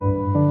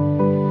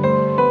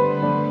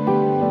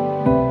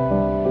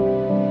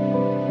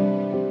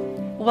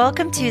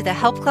Welcome to the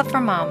Help Club for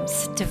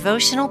Moms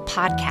devotional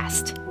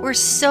podcast. We're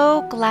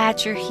so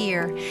glad you're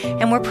here,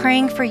 and we're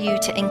praying for you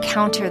to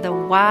encounter the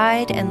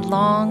wide and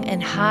long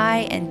and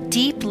high and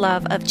deep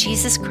love of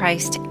Jesus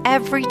Christ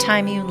every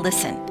time you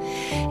listen.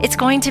 It's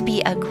going to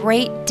be a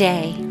great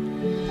day.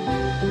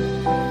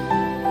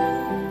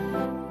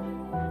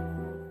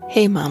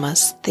 Hey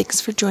mamas, thanks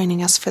for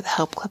joining us for the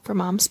Help Club for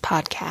Moms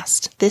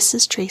podcast. This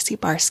is Tracy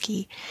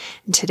Barsky,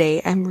 and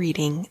today I'm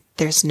reading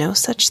There's No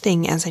Such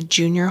Thing as a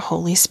Junior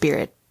Holy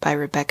Spirit by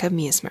Rebecca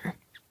Meismer.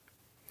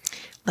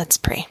 Let's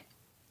pray.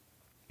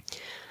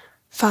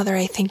 Father,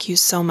 I thank you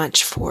so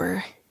much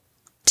for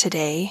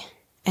today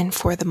and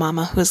for the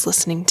mama who is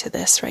listening to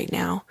this right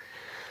now.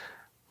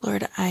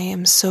 Lord, I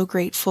am so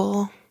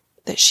grateful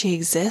that she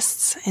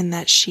exists and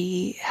that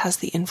she has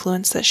the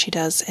influence that she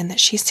does and that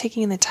she's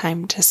taking the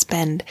time to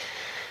spend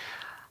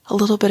a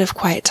little bit of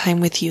quiet time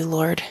with you,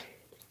 Lord,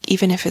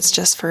 even if it's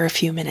just for a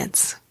few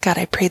minutes. God,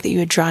 I pray that you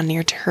would draw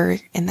near to her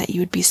and that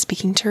you would be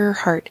speaking to her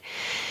heart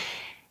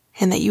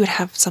and that you would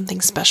have something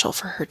special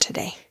for her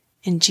today.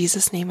 In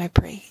Jesus' name I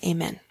pray,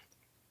 amen.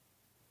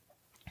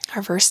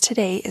 Our verse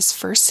today is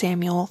 1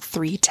 Samuel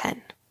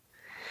 3:10.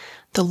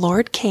 The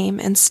Lord came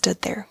and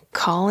stood there,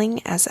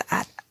 calling as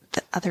at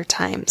the other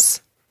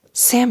times,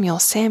 Samuel,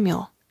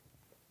 Samuel.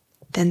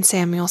 Then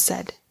Samuel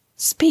said,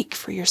 Speak,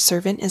 for your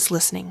servant is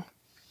listening.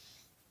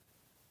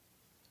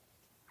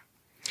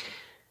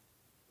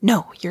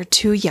 No, you're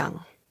too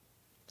young.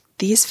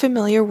 These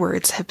familiar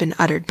words have been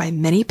uttered by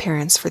many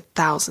parents for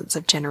thousands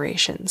of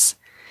generations.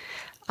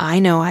 I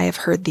know I have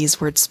heard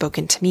these words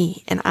spoken to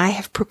me, and I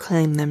have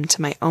proclaimed them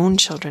to my own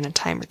children a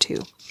time or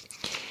two.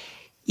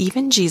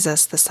 Even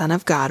Jesus, the Son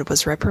of God,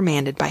 was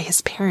reprimanded by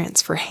his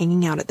parents for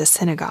hanging out at the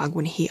synagogue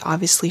when he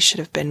obviously should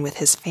have been with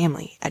his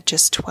family at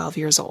just 12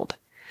 years old.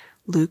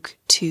 Luke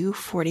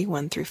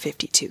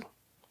 2:41-52.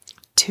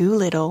 Too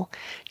little,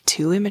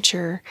 too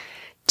immature,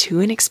 too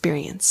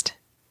inexperienced.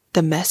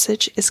 The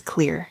message is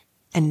clear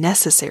and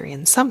necessary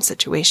in some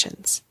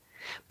situations.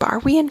 But are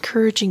we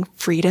encouraging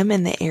freedom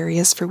in the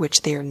areas for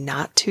which they are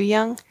not too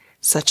young,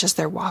 such as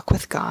their walk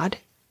with God?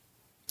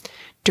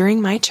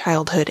 During my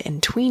childhood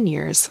and tween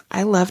years,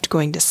 I loved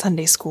going to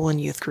Sunday school and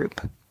youth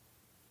group.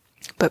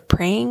 But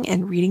praying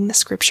and reading the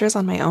scriptures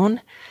on my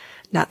own,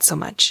 not so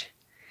much.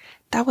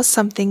 That was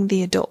something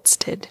the adults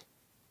did,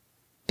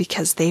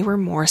 because they were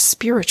more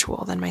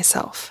spiritual than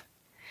myself.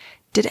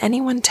 Did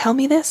anyone tell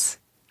me this?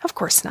 Of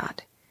course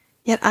not.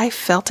 Yet I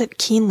felt it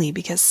keenly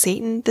because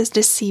Satan, the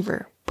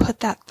deceiver,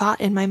 put that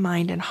thought in my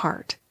mind and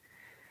heart.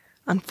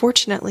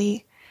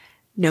 Unfortunately,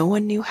 no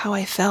one knew how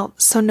I felt,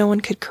 so no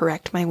one could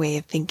correct my way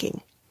of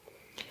thinking.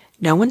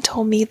 No one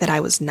told me that I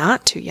was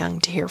not too young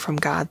to hear from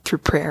God through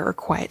prayer or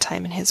quiet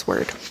time in his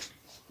word.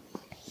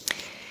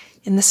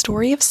 In the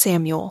story of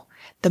Samuel,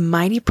 the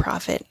mighty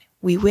prophet,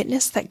 we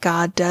witness that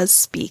God does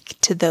speak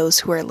to those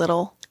who are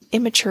little,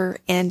 immature,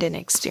 and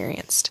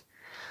inexperienced.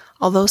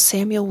 Although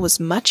Samuel was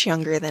much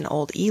younger than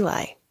old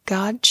Eli,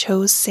 God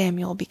chose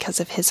Samuel because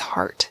of his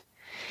heart.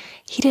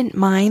 He didn't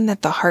mind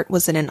that the heart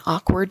was in an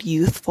awkward,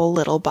 youthful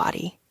little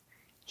body.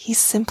 He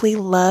simply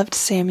loved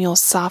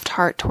Samuel's soft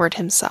heart toward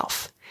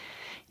himself.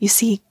 You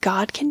see,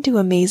 God can do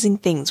amazing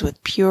things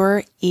with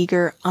pure,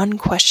 eager,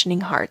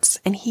 unquestioning hearts,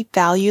 and he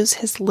values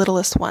his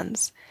littlest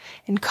ones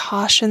and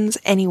cautions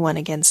anyone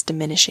against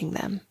diminishing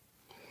them.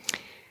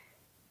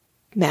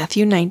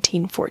 Matthew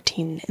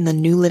 19:14 in the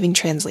New Living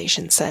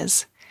Translation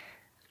says,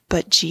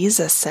 But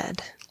Jesus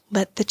said,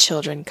 Let the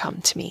children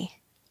come to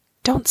me.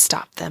 Don't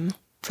stop them,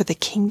 for the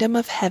kingdom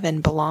of heaven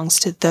belongs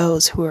to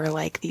those who are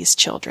like these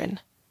children.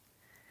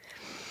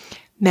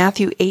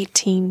 Matthew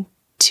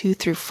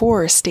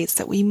 18:2-4 states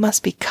that we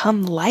must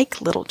become like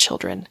little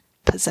children,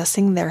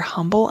 possessing their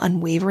humble,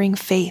 unwavering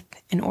faith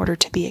in order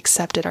to be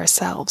accepted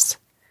ourselves.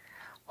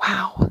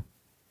 Wow!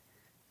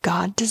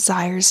 God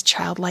desires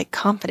childlike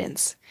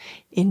confidence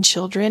in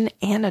children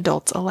and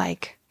adults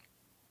alike.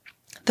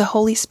 The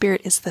Holy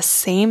Spirit is the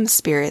same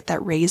Spirit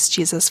that raised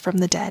Jesus from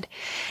the dead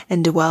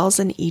and dwells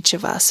in each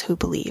of us who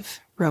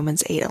believe.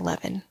 Romans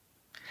 8:11.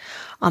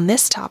 On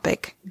this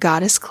topic,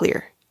 God is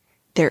clear.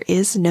 There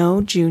is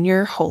no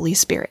junior Holy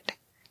Spirit,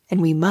 and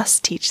we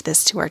must teach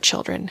this to our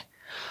children,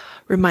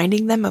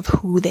 reminding them of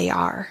who they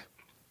are.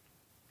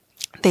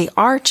 They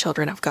are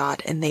children of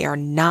God, and they are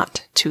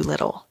not too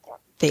little.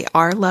 They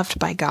are loved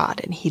by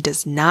God, and he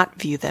does not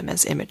view them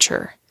as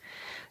immature.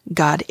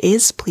 God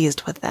is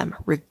pleased with them,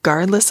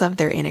 regardless of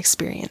their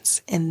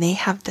inexperience, and they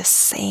have the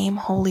same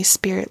Holy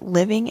Spirit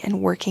living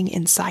and working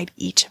inside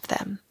each of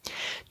them,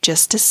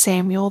 just as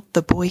Samuel,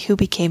 the boy who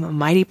became a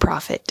mighty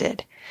prophet,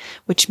 did,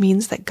 which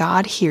means that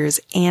God hears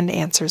and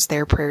answers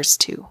their prayers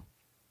too.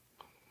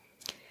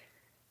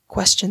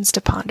 Questions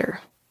to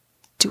ponder.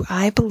 Do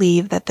I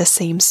believe that the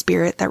same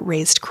Spirit that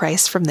raised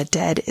Christ from the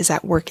dead is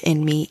at work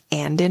in me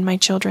and in my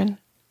children?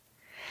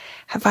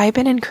 Have I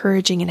been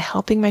encouraging and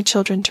helping my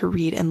children to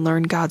read and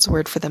learn God's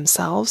word for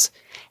themselves?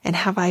 And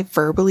have I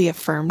verbally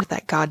affirmed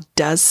that God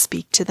does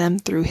speak to them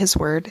through his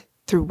word,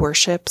 through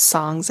worship,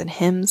 songs, and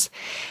hymns,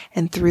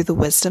 and through the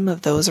wisdom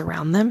of those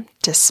around them,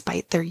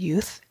 despite their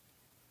youth?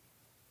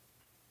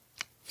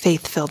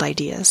 faith-filled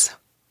ideas.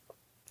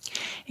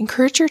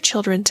 Encourage your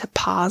children to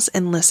pause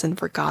and listen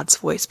for God's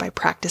voice by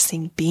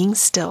practicing being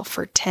still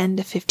for 10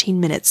 to 15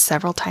 minutes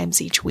several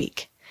times each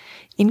week.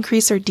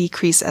 Increase or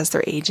decrease as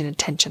their age and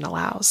attention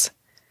allows.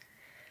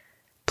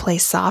 Play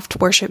soft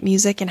worship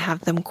music and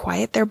have them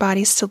quiet their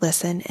bodies to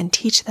listen and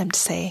teach them to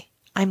say,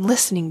 "I'm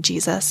listening,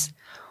 Jesus,"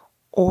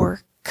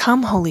 or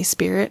 "Come, Holy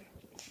Spirit."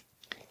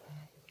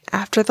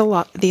 After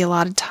the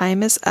allotted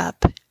time is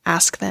up,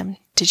 ask them,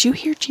 "Did you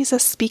hear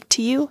Jesus speak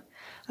to you?"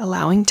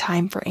 allowing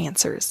time for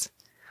answers.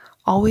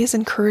 Always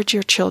encourage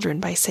your children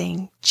by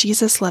saying,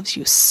 "Jesus loves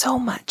you so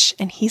much,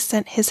 and he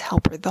sent his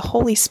helper, the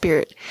Holy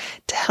Spirit,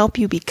 to help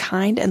you be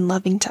kind and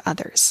loving to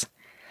others.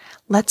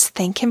 Let's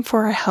thank him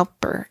for our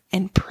helper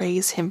and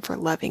praise him for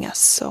loving us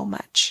so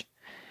much."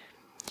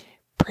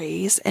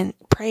 Pray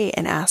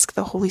and ask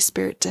the Holy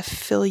Spirit to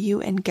fill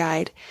you and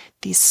guide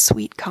these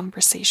sweet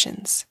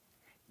conversations.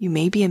 You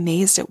may be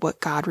amazed at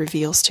what God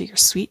reveals to your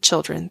sweet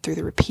children through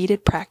the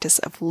repeated practice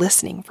of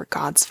listening for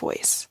God's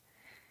voice.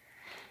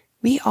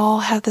 We all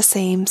have the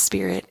same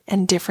spirit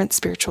and different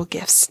spiritual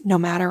gifts, no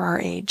matter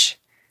our age.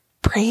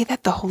 Pray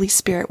that the Holy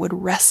Spirit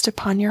would rest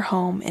upon your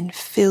home and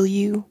fill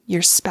you,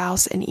 your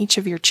spouse, and each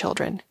of your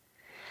children.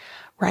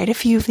 Write a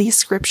few of these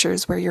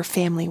scriptures where your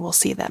family will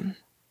see them.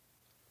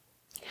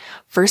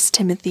 1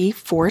 Timothy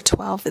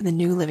 4:12 in the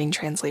New Living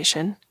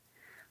Translation,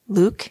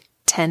 Luke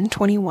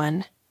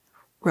 10:21,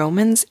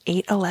 Romans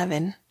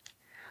 8:11,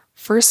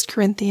 1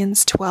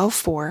 Corinthians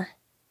 12:4,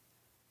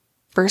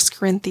 1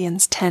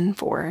 Corinthians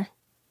 10:4,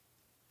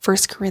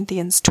 1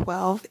 Corinthians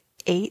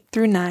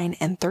 12:8-9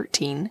 and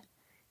 13,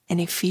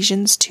 and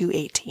Ephesians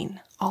 2:18,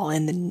 all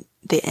in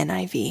the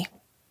NIV.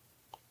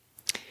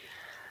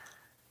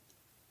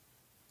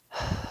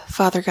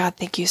 Father God,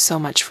 thank you so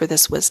much for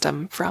this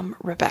wisdom from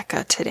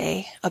Rebecca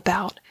today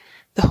about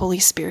the Holy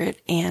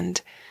Spirit and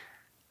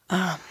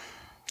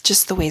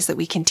just the ways that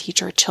we can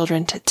teach our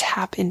children to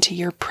tap into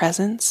your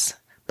presence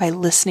by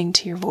listening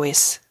to your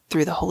voice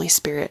through the Holy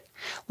Spirit.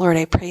 Lord,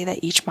 I pray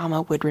that each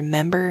mama would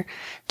remember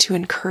to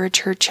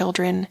encourage her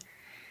children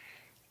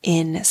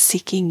in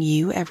seeking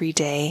you every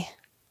day.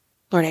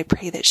 Lord, I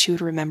pray that she would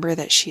remember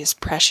that she is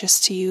precious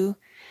to you,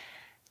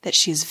 that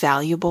she is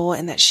valuable,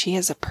 and that she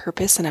has a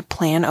purpose and a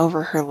plan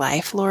over her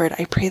life. Lord,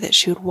 I pray that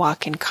she would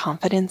walk in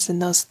confidence in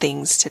those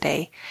things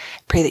today.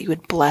 I pray that you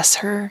would bless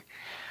her,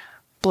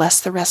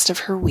 bless the rest of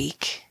her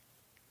week.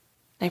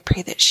 I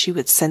pray that she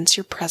would sense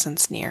your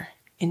presence near.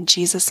 In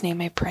Jesus' name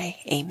I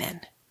pray,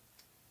 amen.